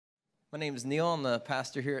My name is Neil. I'm the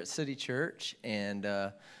pastor here at City Church. And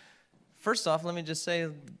first off, let me just say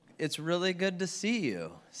it's really good to see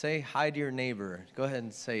you. Say hi to your neighbor. Go ahead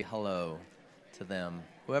and say hello to them,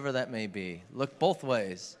 whoever that may be. Look both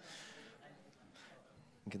ways.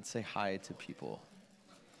 You can say hi to people.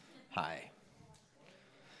 Hi.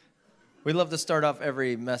 We love to start off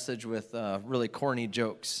every message with really corny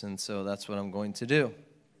jokes, and so that's what I'm going to do.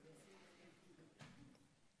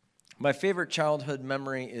 My favorite childhood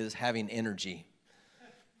memory is having energy.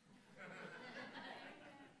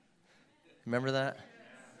 Remember that?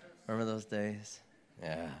 Remember those days?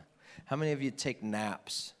 Yeah. How many of you take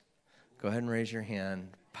naps? Go ahead and raise your hand.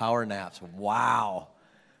 Power naps. Wow.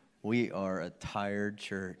 We are a tired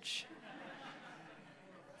church.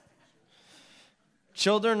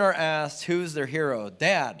 Children are asked, who's their hero?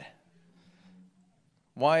 Dad.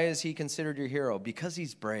 Why is he considered your hero? Because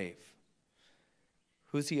he's brave.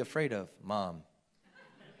 Who's he afraid of? Mom.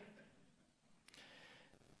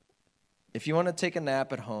 If you want to take a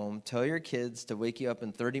nap at home, tell your kids to wake you up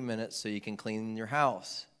in 30 minutes so you can clean your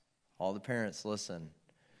house. All the parents, listen.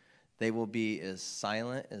 They will be as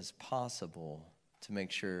silent as possible to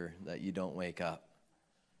make sure that you don't wake up.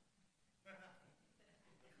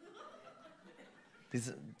 These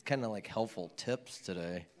are kind of like helpful tips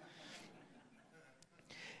today.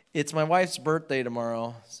 It's my wife's birthday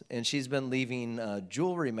tomorrow, and she's been leaving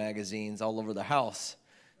jewelry magazines all over the house,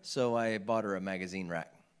 so I bought her a magazine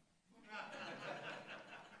rack.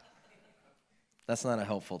 That's not a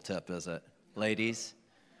helpful tip, is it? Ladies?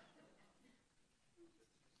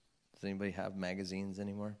 Does anybody have magazines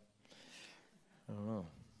anymore? I don't know.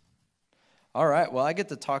 All right, well, I get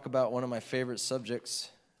to talk about one of my favorite subjects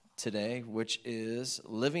today, which is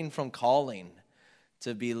living from calling.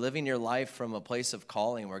 To be living your life from a place of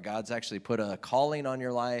calling where God's actually put a calling on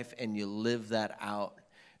your life and you live that out.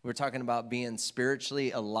 We're talking about being spiritually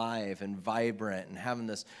alive and vibrant and having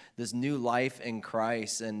this new life in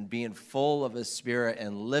Christ and being full of His Spirit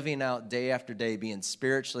and living out day after day, being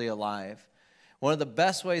spiritually alive. One of the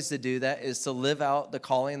best ways to do that is to live out the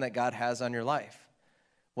calling that God has on your life,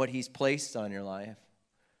 what He's placed on your life.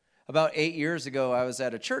 About 8 years ago, I was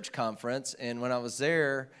at a church conference, and when I was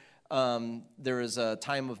there was a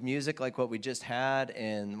time of music like what we just had,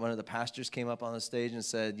 and one of the pastors came up on the stage and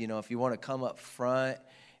said, you know, if you want to come up front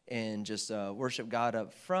and just worship God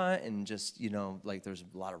up front and just, you know, like there's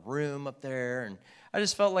a lot of room up there. And I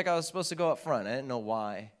just felt like I was supposed to go up front. I didn't know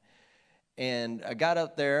why. And I got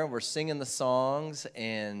up there, we're singing the songs,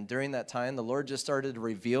 and during that time, the Lord just started to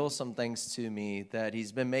reveal some things to me that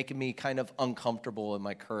He's been making me kind of uncomfortable in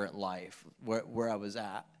my current life, where I was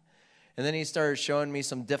at. And then He started showing me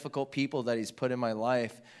some difficult people that He's put in my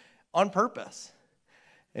life on purpose.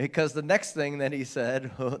 Because the next thing that He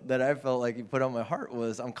said that I felt like He put on my heart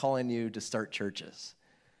was, I'm calling you to start churches.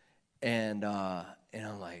 And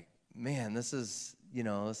I'm like, man, this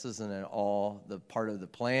isn't at all the part of the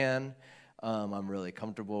plan. I'm really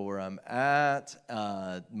comfortable where I'm at.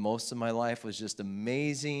 Most of my life was just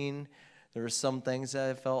amazing. There were some things that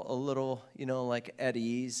I felt a little, like at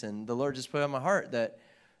ease. And the Lord just put on my heart that,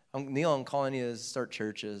 Neil, I'm calling you to start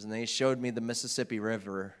churches. And they showed me the Mississippi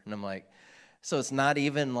River. And I'm like, so it's not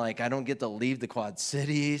even like I don't get to leave the Quad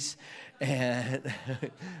Cities. And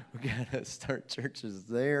we got to start churches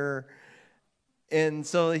there. And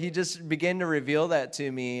so He just began to reveal that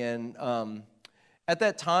to me. And at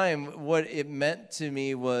that time, what it meant to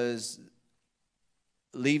me was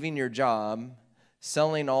leaving your job,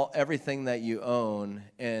 selling everything that you own,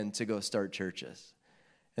 and to go start churches.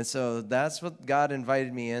 And so that's what God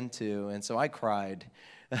invited me into. And so I cried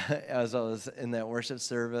as I was in that worship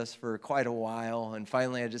service for quite a while. And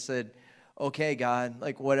finally I just said, okay, God,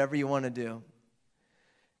 like whatever you want to do.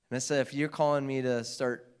 And I said, if you're calling me to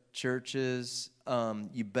start churches,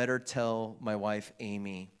 you better tell my wife,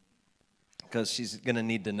 Amy, because she's going to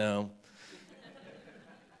need to know.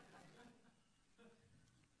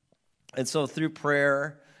 And so through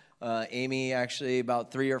prayer, Amy actually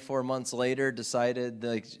about 3 or 4 months later decided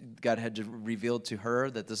that God had revealed to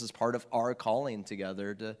her that this is part of our calling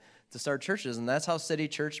together to start churches. And that's how City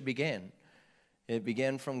Church began. It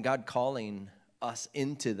began from God calling us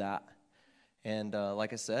into that. And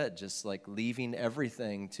like I said, just like leaving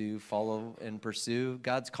everything to follow and pursue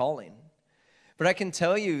God's calling. But I can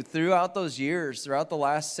tell you throughout those years, throughout the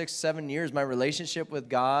last 6, 7 years, my relationship with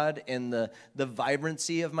God and the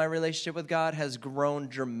vibrancy of my relationship with God has grown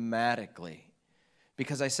dramatically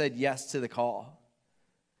because I said yes to the call.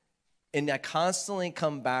 And I constantly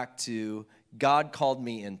come back to God called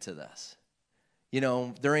me into this.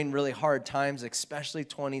 During really hard times, especially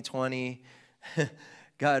 2020,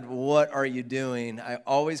 God, what are you doing? I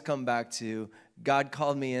always come back to God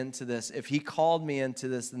called me into this. If he called me into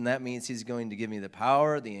this, then that means he's going to give me the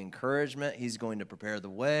power, the encouragement. He's going to prepare the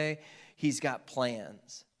way. He's got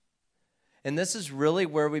plans. And this is really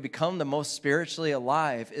where we become the most spiritually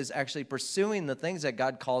alive, is actually pursuing the things that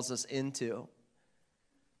God calls us into.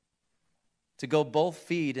 To go both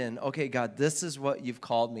feet in, okay, God, this is what you've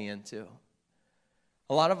called me into.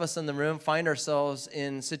 A lot of us in the room find ourselves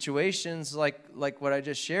in situations like what I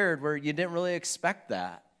just shared where you didn't really expect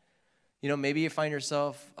that. You know, maybe you find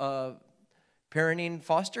yourself parenting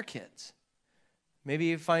foster kids. Maybe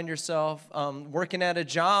you find yourself working at a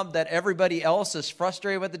job that everybody else is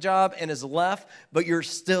frustrated with the job and is left, but you're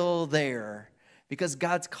still there because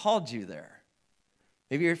God's called you there.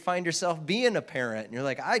 Maybe you find yourself being a parent and you're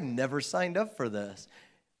like, I never signed up for this,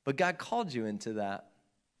 but God called you into that.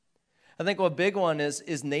 I think a big one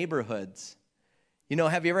is neighborhoods. You know,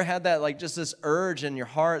 have you ever had that, like, just this urge in your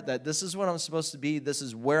heart that this is what I'm supposed to be, this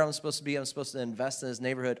is where I'm supposed to be, I'm supposed to invest in this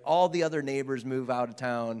neighborhood. All the other neighbors move out of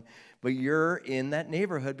town, but you're in that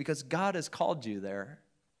neighborhood because God has called you there.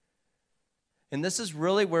 And this is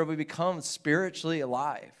really where we become spiritually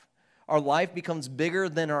alive. Our life becomes bigger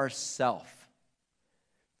than ourself,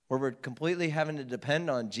 where we're completely having to depend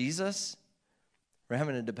on Jesus. We're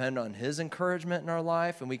having to depend on his encouragement in our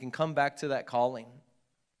life, and we can come back to that calling.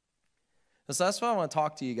 So that's what I want to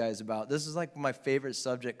talk to you guys about. This is like my favorite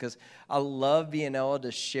subject because I love being able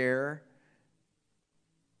to share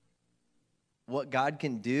what God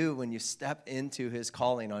can do when you step into his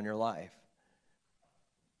calling on your life.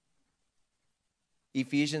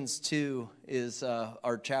 Ephesians 2 is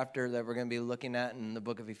our chapter that we're going to be looking at in the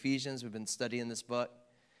book of Ephesians. We've been studying this book,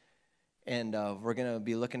 and we're going to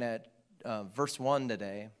be looking at verse 1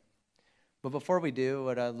 today. But before we do,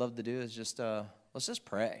 what I'd love to do is just let's just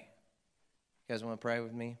pray. You guys want to pray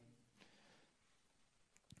with me?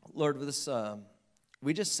 Lord,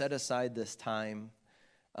 we just set aside this time,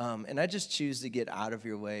 and I just choose to get out of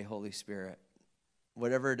your way, Holy Spirit.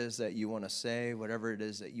 Whatever it is that you want to say, whatever it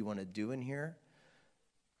is that you want to do in here,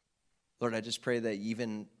 Lord, I just pray that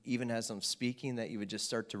even as I'm speaking, that you would just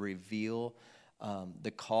start to reveal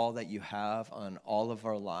the call that you have on all of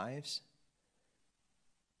our lives.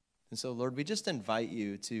 And so, Lord, we just invite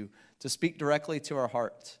you to speak directly to our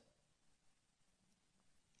hearts.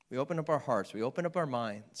 We open up our hearts. We open up our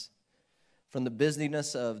minds. From the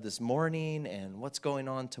busyness of this morning and what's going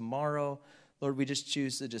on tomorrow, Lord, we just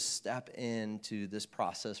choose to just step into this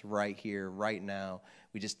process right here, right now.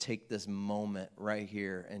 We just take this moment right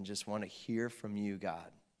here and just want to hear from you,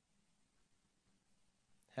 God.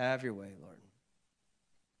 Have your way, Lord.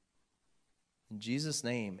 In Jesus'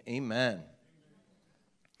 name, amen.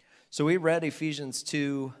 So we read Ephesians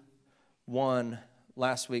 2:1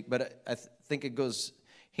 last week, but I think it goes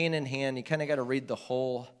hand in hand. You kind of got to read the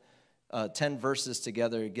whole 10 verses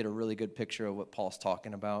together to get a really good picture of what Paul's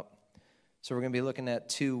talking about. So we're going to be looking at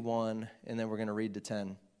 2:1, and then we're going to read to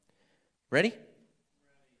 10. Ready?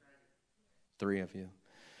 3 of you.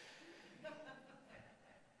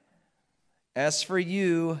 As for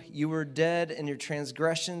you, you were dead in your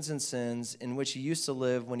transgressions and sins in which you used to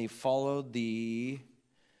live when you followed the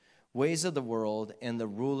ways of the world and the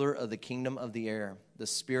ruler of the kingdom of the air, the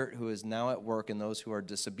spirit who is now at work in those who are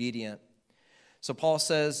disobedient. So Paul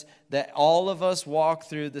says that all of us walk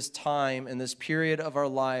through this time and this period of our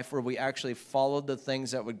life where we actually followed the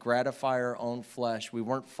things that would gratify our own flesh. We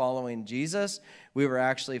weren't following Jesus. We were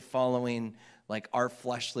actually following like our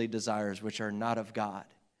fleshly desires, which are not of God.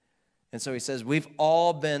 And so he says we've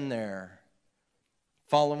all been there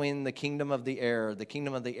following the kingdom of the air. The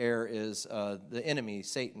kingdom of the air is the enemy,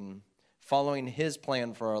 Satan, following his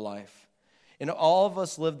plan for our life. And all of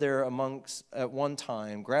us lived there amongst at one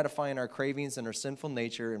time, gratifying our cravings and our sinful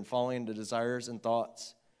nature and following the desires and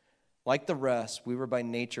thoughts. Like the rest, we were by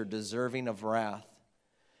nature deserving of wrath.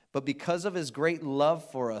 But because of his great love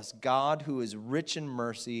for us, God, who is rich in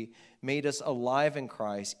mercy, made us alive in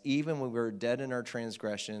Christ, even when we were dead in our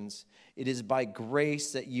transgressions. It is by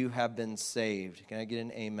grace that you have been saved. Can I get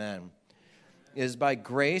an amen? It is by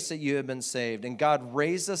grace that you have been saved. And God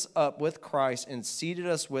raised us up with Christ and seated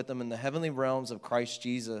us with him in the heavenly realms of Christ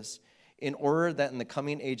Jesus, in order that in the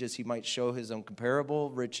coming ages he might show his incomparable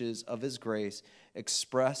riches of his grace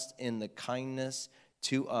expressed in the kindness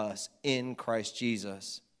to us in Christ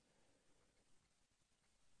Jesus.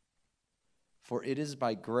 For it is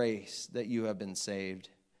by grace that you have been saved,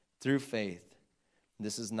 through faith.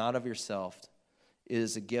 This is not of yourself. It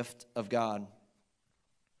is a gift of God.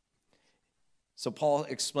 So Paul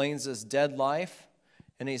explains this dead life,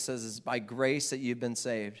 and he says it's by grace that you've been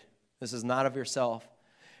saved. This is not of yourself.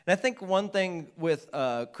 And I think one thing with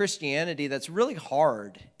Christianity that's really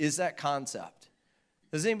hard is that concept.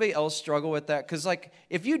 Does anybody else struggle with that? Because, like,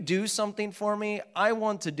 if you do something for me, I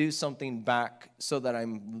want to do something back so that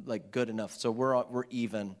I'm, like, good enough, so we're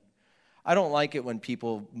even. I don't like it when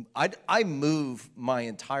people, I move my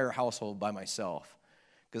entire household by myself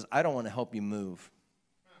because I don't want to help you move,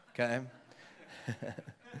 okay?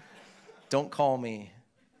 Don't call me.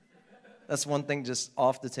 That's one thing just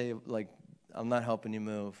off the table, like, I'm not helping you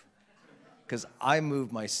move because I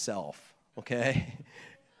move myself, okay?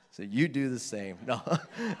 So you do the same. No. I would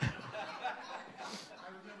never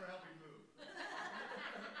help you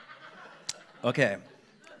move. Okay.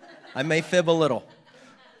 I may fib a little.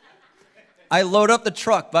 I load up the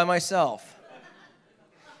truck by myself.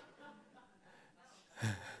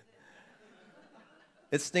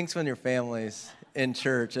 It stinks when your family's in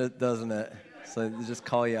church, doesn't it? So they just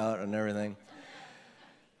call you out and everything.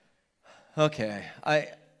 Okay.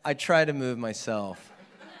 I try to move myself.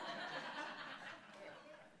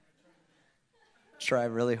 Try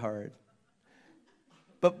really hard.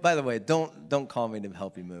 But by the way, don't call me to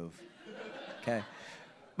help you move. Okay?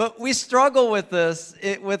 But we struggle with this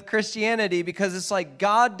with Christianity because it's like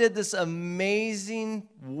God did this amazing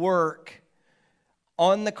work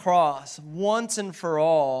on the cross once and for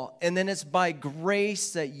all, and then it's by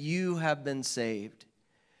grace that you have been saved.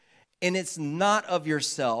 And it's not of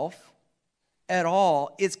yourself at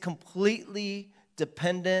all. It's completely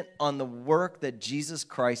dependent on the work that Jesus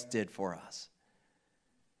Christ did for us.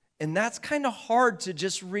 And that's kind of hard to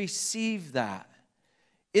just receive that,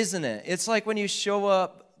 isn't it? It's like when you show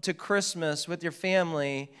up to Christmas with your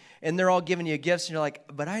family and they're all giving you gifts and you're like,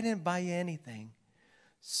 but I didn't buy you anything.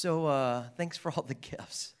 So thanks for all the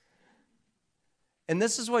gifts. And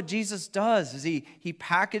this is what Jesus does, is he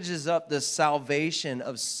packages up this salvation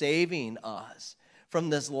of saving us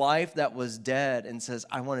from this life that was dead and says,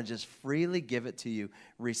 I want to just freely give it to you,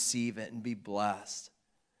 receive it, and be blessed.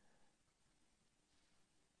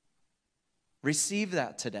 Receive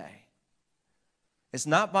that today. It's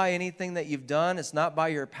not by anything that you've done. It's not by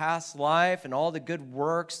your past life and all the good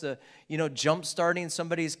works, jump-starting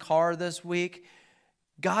somebody's car this week.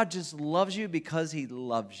 God just loves you because he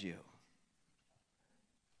loves you.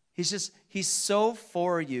 He's so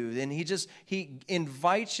for you, and he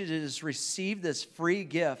invites you to just receive this free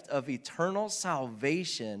gift of eternal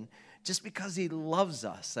salvation just because he loves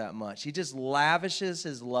us that much. He just lavishes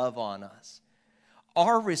his love on us.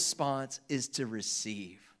 Our response is to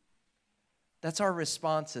receive. That's our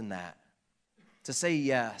response in that. To say,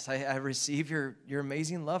 yes, I receive your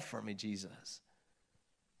amazing love for me, Jesus.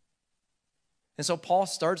 And so Paul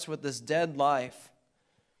starts with this dead life.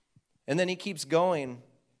 And then he keeps going.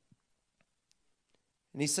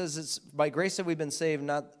 And he says, it's by grace that we've been saved,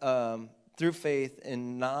 not through faith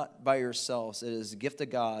and not by yourselves. It is a gift of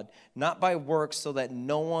God, not by works, so that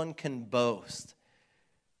no one can boast.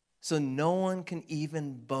 So no one can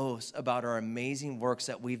even boast about our amazing works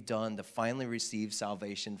that we've done to finally receive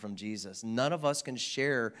salvation from Jesus. None of us can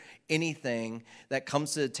share anything that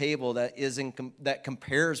comes to the table that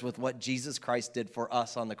compares with what Jesus Christ did for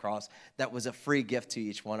us on the cross. That was a free gift to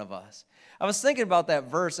each one of us. I was thinking about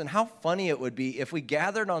that verse and how funny it would be if we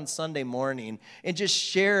gathered on Sunday morning and just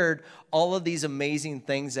shared all of these amazing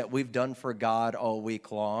things that we've done for God all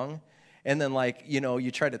week long. And then,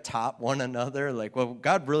 you try to top one another. Like, well,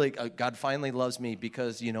 God finally loves me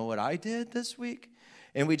because you know what I did this week?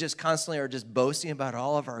 And we just constantly are just boasting about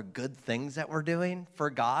all of our good things that we're doing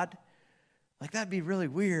for God. Like, that'd be really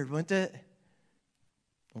weird, wouldn't it?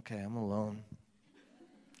 Okay, I'm alone.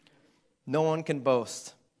 No one can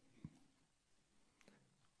boast.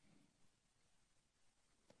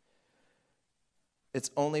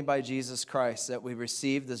 It's only by Jesus Christ that we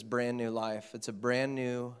receive this brand new life. It's a brand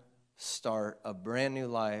new start, a brand new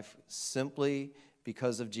life, simply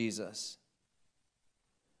because of Jesus.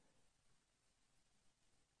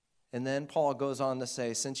 And then Paul goes on to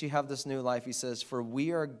say, since you have this new life, he says, for we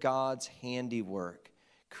are God's handiwork,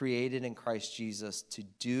 created in Christ Jesus to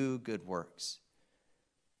do good works.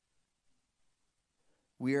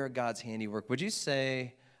 We are God's handiwork. Would you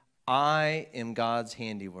say, I am God's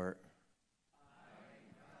handiwork?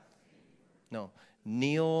 No.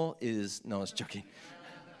 Neil is, no, I was joking.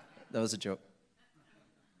 That was a joke.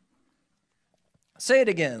 Say it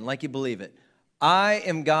again like you believe it. I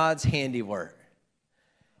am God's handiwork.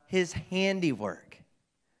 His handiwork.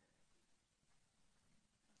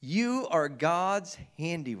 You are God's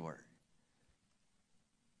handiwork.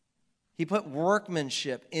 He put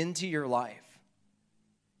workmanship into your life.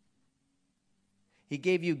 He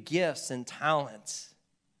gave you gifts and talents.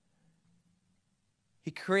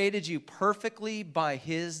 He created you perfectly by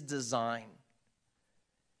his design.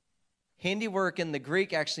 Handiwork in the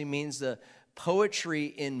Greek actually means the poetry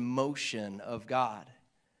in motion of God.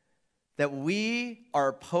 that we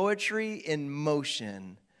are poetry in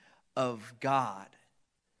motion of God.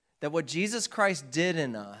 That what Jesus Christ did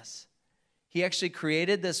in us, he actually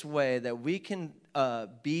created this way that we can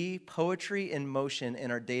be poetry in motion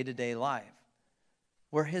in our day-to-day life.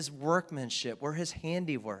 We're his workmanship. We're his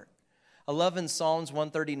handiwork. I love in Psalms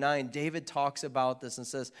 139, David talks about this and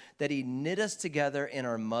says that he knit us together in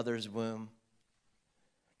our mother's womb.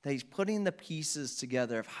 That he's putting the pieces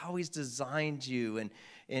together of how he's designed you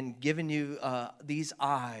and given you these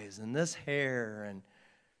eyes and this hair and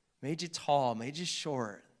made you tall, made you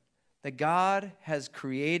short. That God has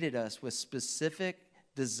created us with specific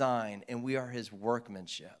design, and we are his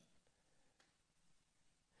workmanship.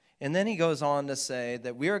 And then he goes on to say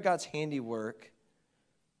that we are God's handiwork,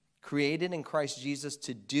 created in Christ Jesus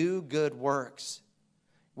to do good works,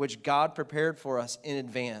 which God prepared for us in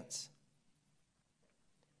advance.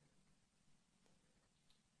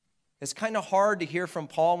 It's kind of hard to hear from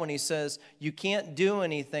Paul when he says, you can't do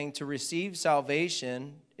anything to receive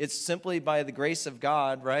salvation. It's simply by the grace of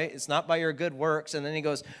God, right? It's not by your good works. And then he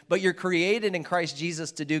goes, but you're created in Christ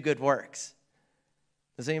Jesus to do good works.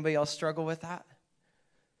 Does anybody else struggle with that?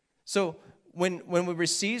 So when we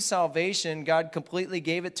receive salvation, God completely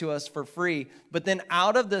gave it to us for free. But then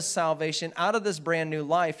out of this salvation, out of this brand new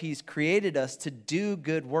life, he's created us to do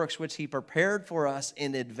good works, which he prepared for us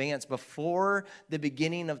in advance. Before the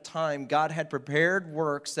beginning of time, God had prepared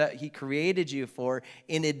works that he created you for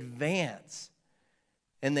in advance.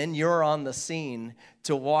 And then you're on the scene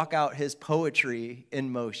to walk out his poetry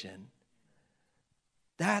in motion.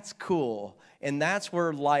 That's cool. And that's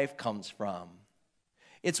where life comes from.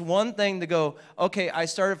 It's one thing to go, okay, I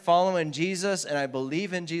started following Jesus and I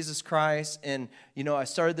believe in Jesus Christ and, I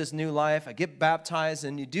started this new life. I get baptized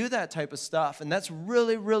and you do that type of stuff. And that's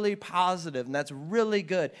really, really positive and that's really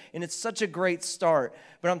good. And it's such a great start.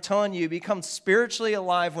 But I'm telling you, you become spiritually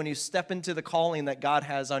alive when you step into the calling that God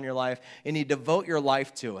has on your life and you devote your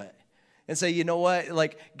life to it. And say, you know what,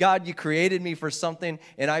 like, God, you created me for something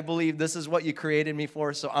and I believe this is what you created me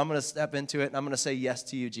for. So I'm going to step into it and I'm going to say yes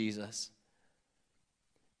to you, Jesus.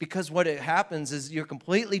 Because what it happens is you're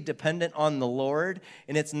completely dependent on the Lord,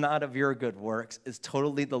 and it's not of your good works. It's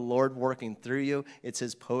totally the Lord working through you. It's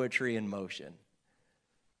his poetry in motion.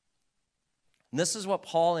 And this is what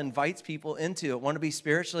Paul invites people into. Want to be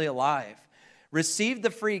spiritually alive. Receive the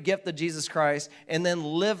free gift of Jesus Christ, and then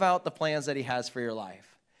live out the plans that he has for your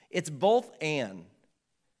life. It's both and.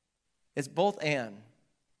 It's both and.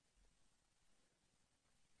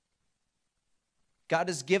 God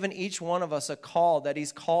has given each one of us a call that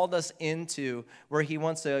he's called us into, where he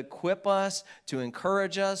wants to equip us, to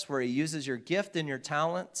encourage us, where he uses your gift and your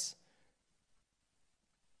talents.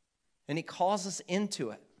 And he calls us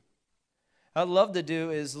into it. What I'd love to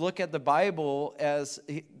do is look at the Bible as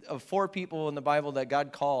of 4 people in the Bible that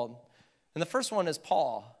God called. And the first one is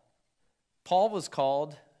Paul. Paul was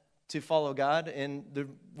called to follow God. And the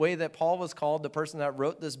way that Paul was called, the person that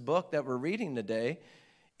wrote this book that we're reading today,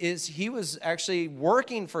 is he was actually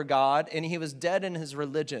working for God and he was dead in his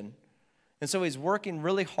religion. And so he's working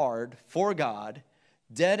really hard for God,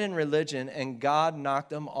 dead in religion, and God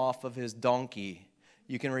knocked him off of his donkey.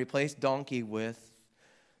 You can replace donkey with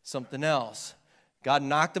something else. God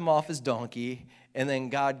knocked him off his donkey, and then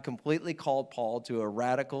God completely called Paul to a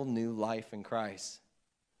radical new life in Christ.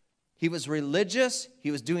 He was religious, he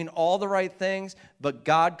was doing all the right things, but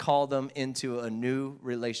God called him into a new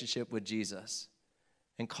relationship with Jesus.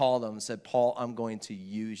 And called him and said, Paul, I'm going to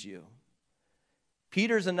use you.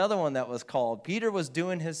 Peter's another one that was called. Peter was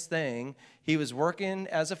doing his thing. He was working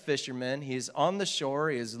as a fisherman. He's on the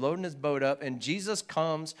shore. He is loading his boat up. And Jesus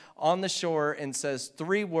comes on the shore and says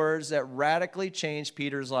 3 words that radically changed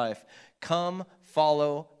Peter's life. Come,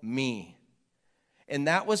 follow me. And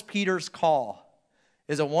that was Peter's call.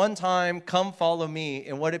 Is a one-time, come, follow me.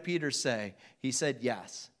 And what did Peter say? He said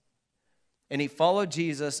yes. And he followed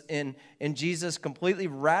Jesus, and Jesus completely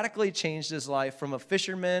radically changed his life from a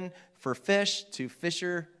fisherman for fish to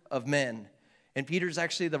fisher of men. And Peter's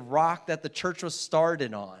actually the rock that the church was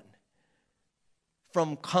started on.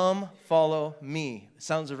 From come, follow me. It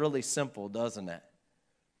sounds really simple, doesn't it?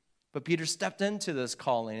 But Peter stepped into this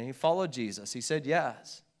calling, and he followed Jesus. He said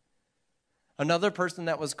yes. Another person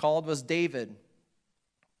that was called was David.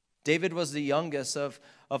 David was the youngest of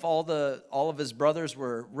all of his brothers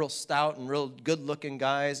were real stout and real good-looking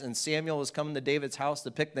guys, and Samuel was coming to David's house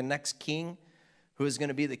to pick the next king, who was going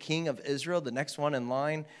to be the king of Israel, the next one in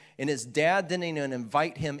line. And his dad didn't even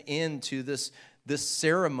invite him into this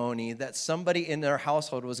ceremony that somebody in their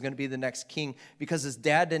household was going to be the next king, because his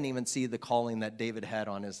dad didn't even see the calling that David had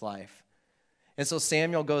on his life. And so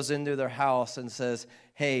Samuel goes into their house and says,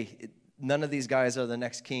 hey, none of these guys are the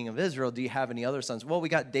next king of Israel. Do you have any other sons? Well, we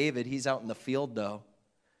got David. He's out in the field, though.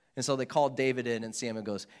 And so they called David in, and Samuel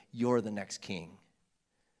goes, you're the next king.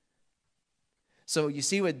 So you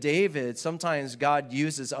see with David, sometimes God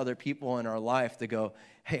uses other people in our life to go,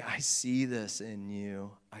 hey, I see this in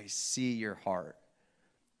you. I see your heart.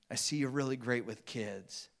 I see you're really great with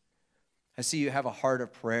kids. I see you have a heart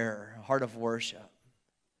of prayer, a heart of worship.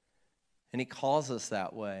 And he calls us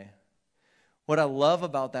that way. What I love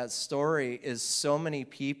about that story is so many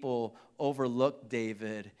people overlook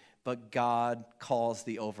David, but God calls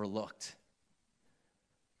the overlooked.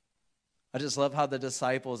 I just love how the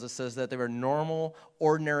disciples, it says that they were normal,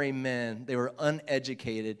 ordinary men. They were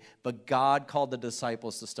uneducated, but God called the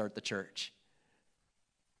disciples to start the church.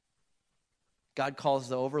 God calls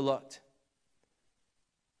the overlooked.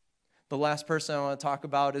 The last person I want to talk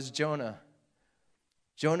about is Jonah.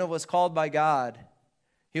 Jonah was called by God.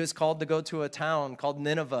 He was called to go to a town called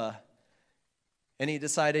Nineveh. And he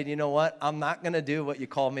decided, you know what? I'm not going to do what you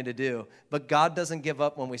called me to do. But God doesn't give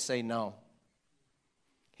up when we say no.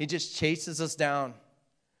 He just chases us down,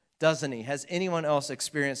 doesn't he? Has anyone else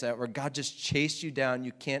experienced that where God just chased you down?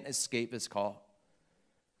 You can't escape his call.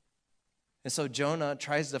 And so Jonah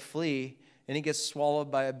tries to flee, and he gets swallowed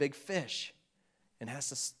by a big fish and has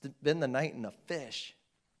to spend the night in a fish.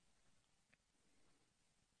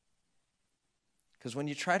 Because when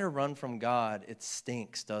you try to run from God, it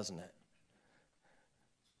stinks, doesn't it?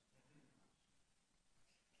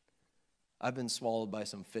 I've been swallowed by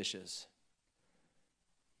some fishes.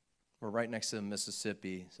 We're right next to the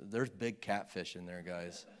Mississippi, so there's big catfish in there,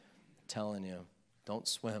 guys. I'm telling you, don't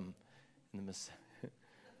swim in the Mississippi.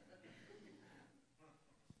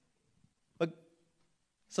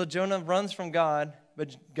 So Jonah runs from God,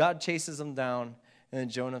 but God chases him down, and then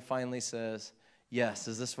Jonah finally says, yes,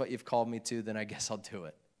 is this what you've called me to? Then I guess I'll do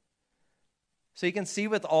it. So you can see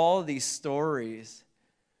with all of these stories,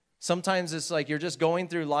 sometimes it's like you're just going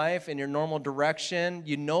through life in your normal direction.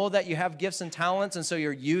 You know that you have gifts and talents, and so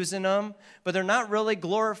you're using them, but they're not really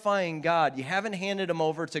glorifying God. You haven't handed them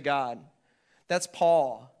over to God. That's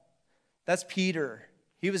Paul. That's Peter.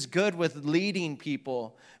 He was good with leading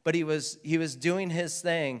people, but he was doing his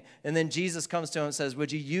thing. And then Jesus comes to him and says,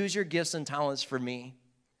 would you use your gifts and talents for me?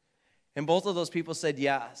 And both of those people said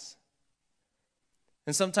yes.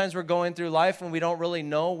 And sometimes we're going through life and we don't really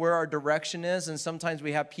know where our direction is. And sometimes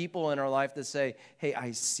we have people in our life that say, hey,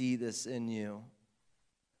 I see this in you.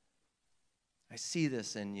 I see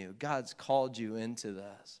this in you. God's called you into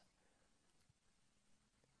this.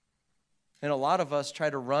 And a lot of us try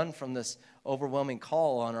to run from this overwhelming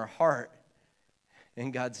call on our heart.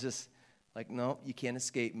 And God's just like, no, you can't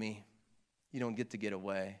escape me. You don't get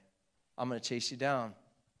away. I'm going to chase you down.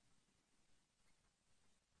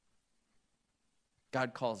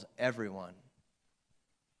 God calls everyone.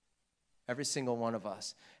 Every single one of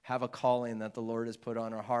us have a calling that the Lord has put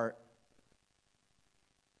on our heart.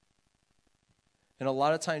 And a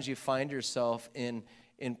lot of times you find yourself in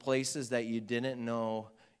places that you didn't know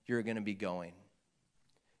you're going to be going.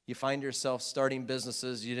 You find yourself starting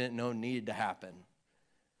businesses you didn't know needed to happen.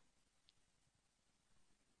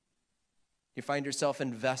 You find yourself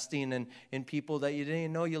investing in people that you didn't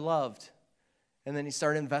even know you loved. And then you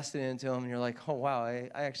start investing into them, and you're like, oh, wow, I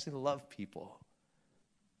actually love people.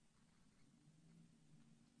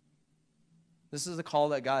 This is the call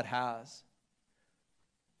that God has.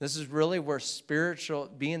 This is really where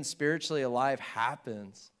being spiritually alive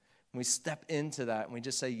happens. And we step into that, and we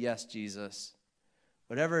just say, yes, Jesus,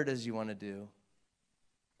 whatever it is you want to do.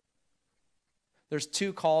 There's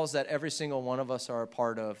two calls that every single one of us are a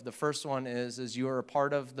part of. The first one is you are a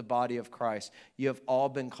part of the body of Christ. You have all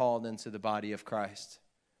been called into the body of Christ.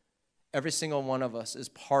 Every single one of us is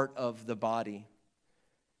part of the body.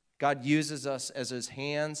 God uses us as his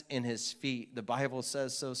hands and his feet. The Bible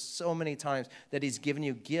says so many times that he's given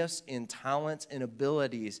you gifts and talents and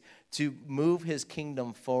abilities to move his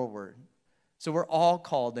kingdom forward. So we're all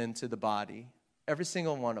called into the body, every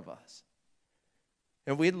single one of us.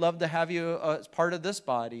 And we'd love to have you as part of this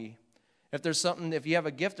body. If you have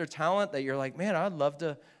a gift or talent that you're like, man, I'd love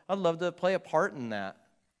to play a part in that.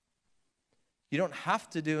 You don't have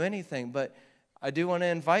to do anything, but I do want to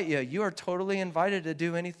invite you. You are totally invited to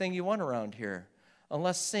do anything you want around here,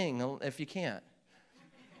 unless sing if you can't.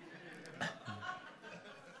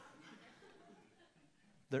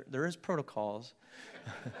 There is protocols.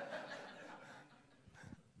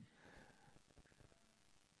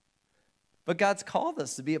 But God's called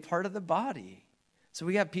us to be a part of the body. So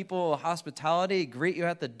we have people, hospitality, greet you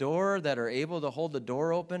at the door that are able to hold the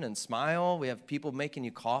door open and smile. We have people making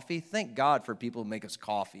you coffee. Thank God for people who make us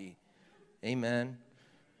coffee. Amen.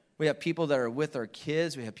 We have people that are with our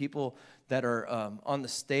kids. We have people that are on the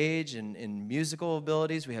stage and in musical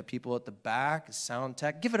abilities. We have people at the back, sound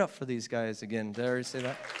tech. Give it up for these guys again. Did I already say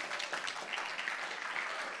that?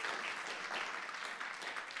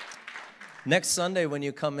 Next Sunday when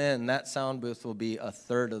you come in, that sound booth will be a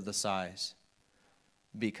third of the size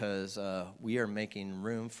because we are making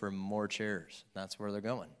room for more chairs. That's where they're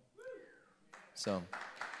going. So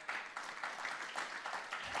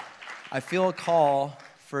I feel a call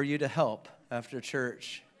for you to help after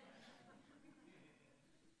church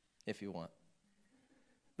if you want.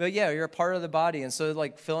 But yeah, you're a part of the body. And so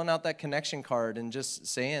like filling out that connection card and just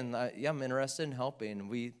saying, yeah, I'm interested in helping.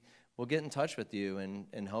 We'll get in touch with you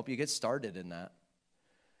and help you get started in that.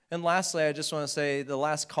 And lastly, I just want to say the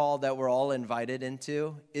last call that we're all invited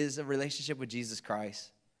into is a relationship with Jesus Christ.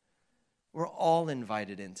 We're all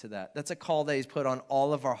invited into that. That's a call that he's put on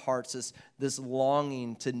all of our hearts, this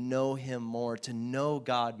longing to know him more, to know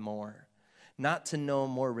God more. Not to know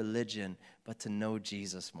more religion, but to know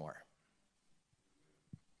Jesus more.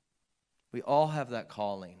 We all have that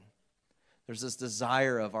calling. There's this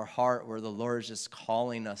desire of our heart where the Lord is just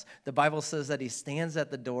calling us. The Bible says that he stands at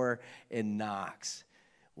the door and knocks.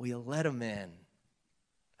 We let him in.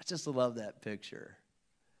 I just love that picture.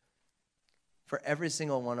 For every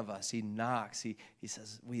single one of us, he knocks. He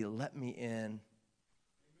says, will you let me in?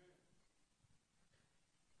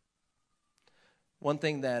 One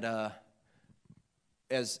thing that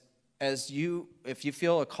if you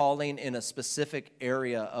feel a calling in a specific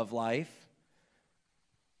area of life,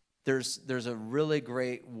 there's a really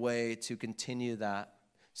great way to continue that.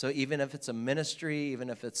 So even if it's a ministry, even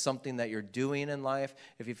if it's something that you're doing in life,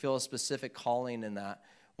 if you feel a specific calling in that,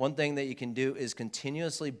 one thing that you can do is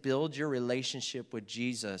continuously build your relationship with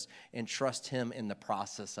Jesus and trust him in the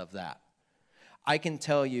process of that. I can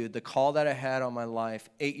tell you the call that I had on my life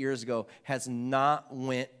 8 years ago has not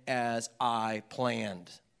went as I planned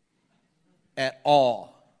at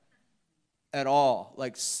all. At all.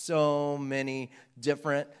 Like so many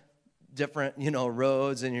different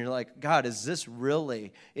roads, and you're like, God, is this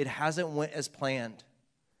really? It hasn't went as planned.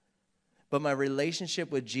 But my relationship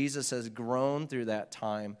with Jesus has grown through that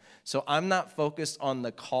time. So I'm not focused on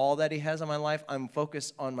the call that he has on my life. I'm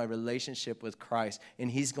focused on my relationship with Christ, and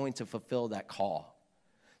he's going to fulfill that call.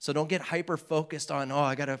 So don't get hyper-focused on,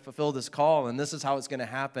 I got to fulfill this call, and this is how it's going to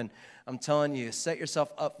happen. I'm telling you, set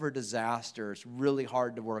yourself up for disaster. It's really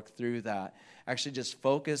hard to work through that. Actually, just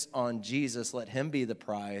focus on Jesus. Let him be the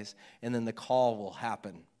prize, and then the call will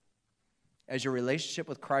happen. As your relationship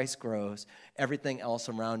with Christ grows, everything else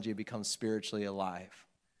around you becomes spiritually alive.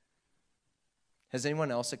 Has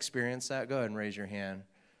anyone else experienced that? Go ahead and raise your hand.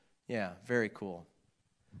 Yeah, very cool.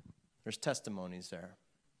 There's testimonies there.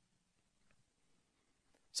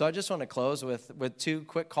 So I just want to close with two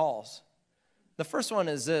quick calls. The first one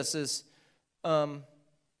is this, I'm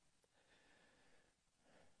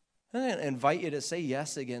going to invite you to say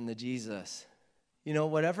yes again to Jesus. You know,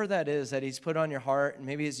 whatever that is that he's put on your heart, and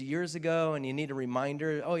maybe it's years ago and you need a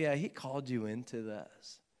reminder, yeah, he called you into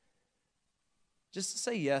this. Just to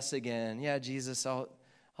say yes again. Yeah, Jesus, I'll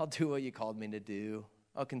do what you called me to do.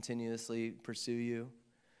 I'll continuously pursue you.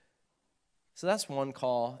 So that's one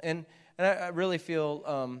call. And I really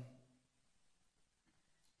feel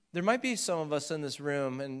there might be some of us in this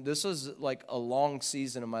room, and this was like a long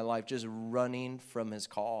season of my life, just running from his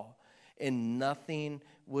call, and nothing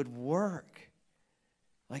would work.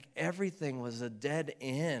 Like everything was a dead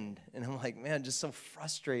end. And I'm like, man, just so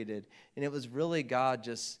frustrated. And it was really God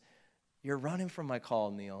you're running from my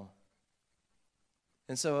call, Neil.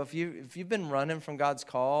 And so if you've been running from God's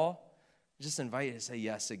call, I just invite you to say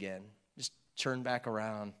yes again. Just turn back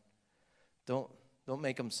around. Don't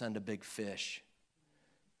make him send a big fish.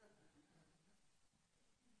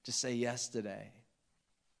 Just say yes today.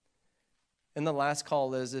 And the last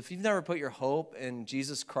call is, if you've never put your hope in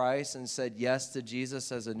Jesus Christ and said yes to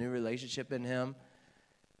Jesus as a new relationship in him,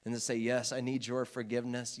 and to say, yes, I need your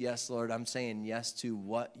forgiveness. Yes, Lord, I'm saying yes to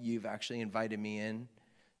what you've actually invited me in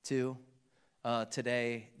to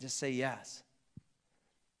today, just say yes.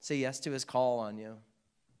 Say yes to his call on you.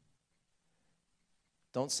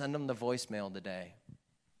 Don't send him the voicemail today.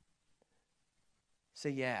 Say,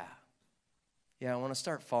 yeah, I want to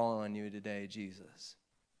start following you today, Jesus.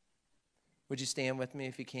 Would you stand with me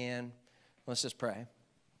if you can? Let's just pray.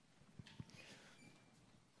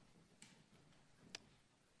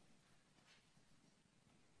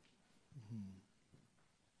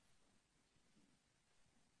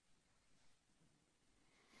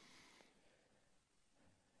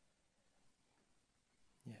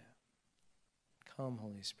 Yeah. Come,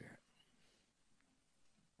 Holy Spirit.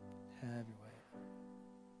 Have your way.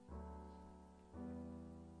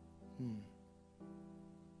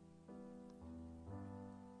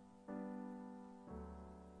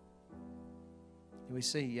 We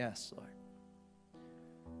say yes, Lord.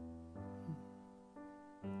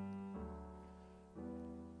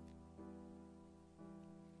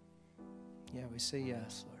 Yeah, we say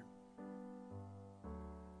yes, Lord.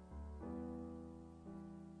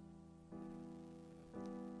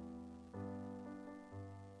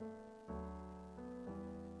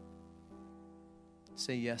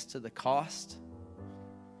 Say yes to the cost.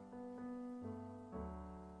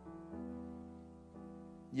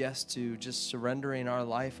 Yes to just surrendering our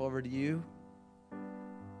life over to you.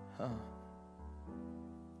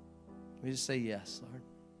 We just say yes, Lord.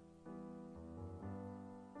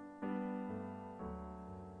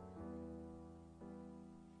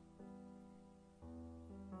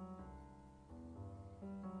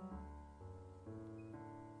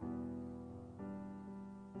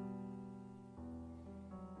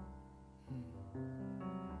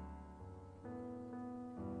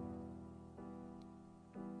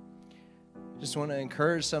 Just want to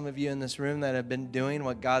encourage some of you in this room that have been doing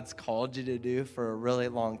what God's called you to do for a really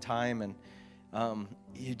long time, and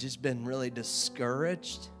you've just been really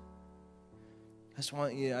discouraged. I just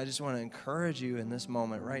want to encourage you in this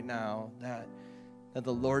moment right now that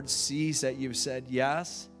the Lord sees that you've said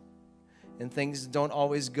yes, and things don't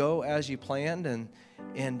always go as you planned,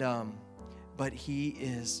 but He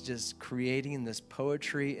is just creating this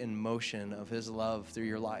poetry in motion of His love through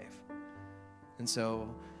your life. And so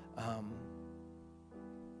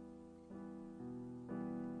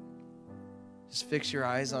just fix your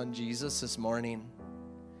eyes on Jesus this morning,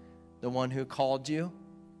 the one who called you.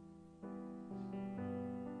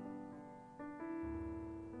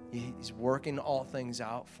 He's working all things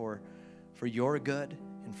out for your good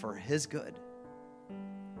and for His good.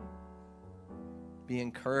 Be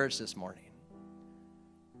encouraged this morning.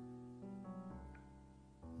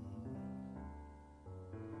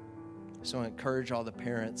 So I encourage all the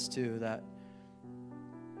parents too that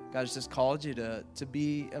God's just called you to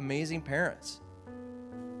be amazing parents.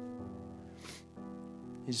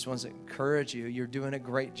 He just wants to encourage you. You're doing a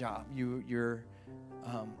great job. You're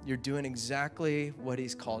doing exactly what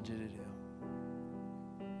He's called you to do.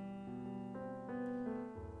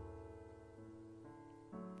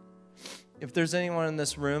 If there's anyone in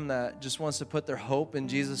this room that just wants to put their hope in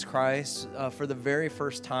Jesus Christ for the very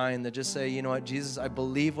first time, that just say, you know what, Jesus, I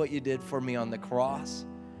believe what you did for me on the cross,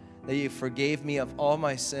 that you forgave me of all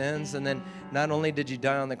my sins, and then not only did you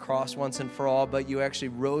die on the cross once and for all, but you actually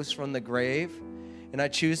rose from the grave. And I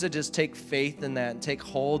choose to just take faith in that and take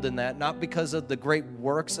hold in that, not because of the great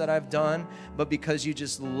works that I've done, but because you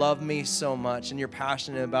just love me so much and you're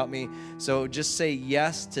passionate about me. So just say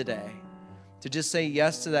yes today. To just say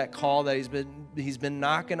yes to that call that he's been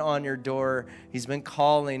knocking on your door. He's been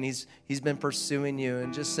calling. He's been pursuing you.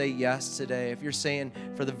 And just say yes today. If you're saying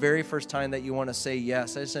for the very first time that you want to say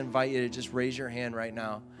yes, I just invite you to just raise your hand right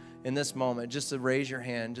now. In this moment, just to raise your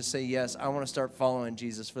hand. Just say, yes, I want to start following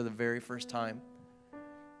Jesus for the very first time.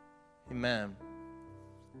 Amen.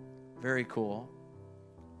 Very cool.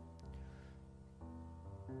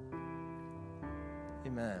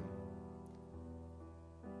 Amen.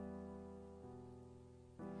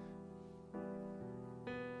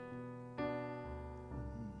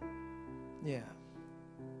 Yeah.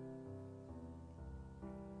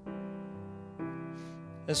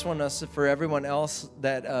 I just want us, for everyone else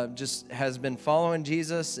that just has been following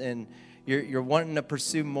Jesus and you're wanting to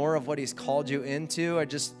pursue more of what He's called you into, I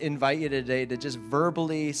just invite you today to just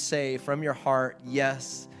verbally say from your heart,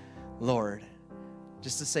 yes, Lord.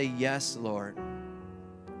 Just to say, yes, Lord.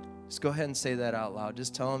 Just go ahead and say that out loud.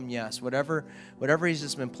 Just tell Him yes. Whatever He's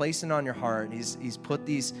just been placing on your heart, He's put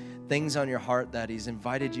these things on your heart that He's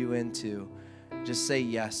invited you into. Just say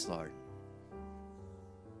yes, Lord.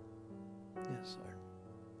 Yes, Lord.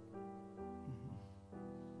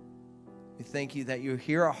 We thank you that you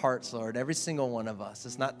hear our hearts, Lord, every single one of us.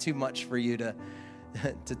 It's not too much for you to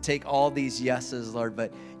take all these yeses, Lord,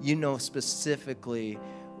 but you know specifically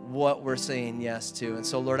what we're saying yes to. And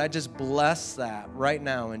so, Lord, I just bless that right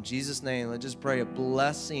now in Jesus' name. I just pray a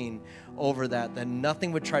blessing over that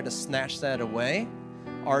nothing would try to snatch that away.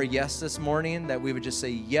 Our yes this morning, that we would just say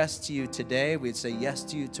yes to you today. We'd say yes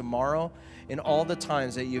to you tomorrow, and all the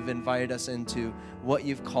times that you've invited us into what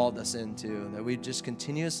you've called us into, that we just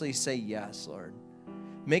continuously say yes, Lord.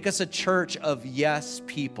 Make us a church of yes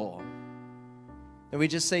people. That we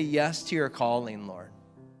just say yes to your calling, Lord.